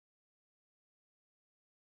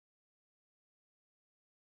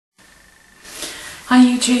Hi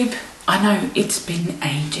YouTube, I know it's been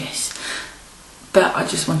ages, but I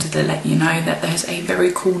just wanted to let you know that there's a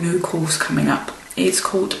very cool new course coming up. It's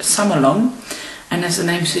called Summerlong, and as the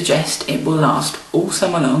name suggests, it will last all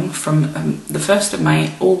summer long from the 1st of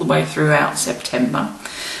May all the way throughout September.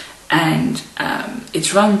 And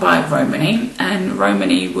it's run by Rhomany, and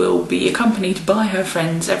Rhomany will be accompanied by her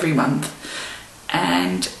friends every month.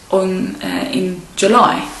 And in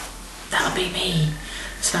July, that'll be me.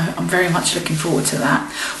 So I'm very much looking forward to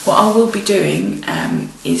that. What I will be doing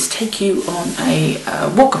is take you on a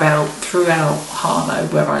walkabout throughout Harlow,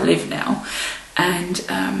 where I live now, and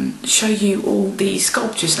show you all the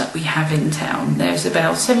sculptures that we have in town. There's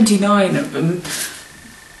about 79 of them.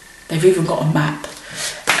 They've even got a map.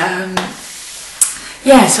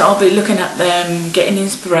 Yeah, so I'll be looking at them, getting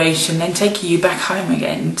inspiration, then taking you back home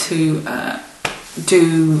again to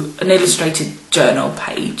do an illustrated journal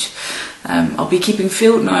page. I'll be keeping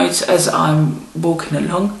field notes as I'm walking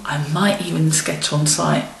along. I might even sketch on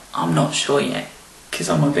site. I'm not sure yet because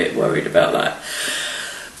I'm a bit worried about that,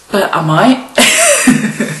 but I might.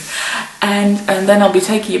 and then I'll be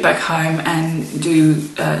taking you back home and do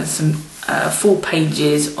some full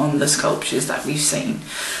pages on the sculptures that we've seen.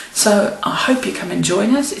 So I hope you come and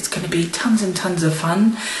join us. It's going to be tons and tons of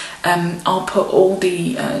fun. I'll put all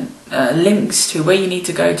the links to where you need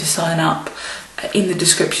to go to sign up in the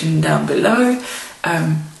description down below,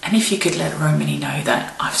 and if you could let Rhomany know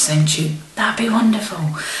that I've sent you, that'd be wonderful.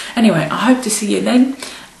 Anyway, I hope to see you then,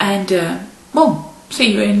 and well,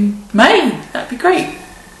 see you in May. That'd be great.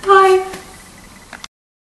 Bye.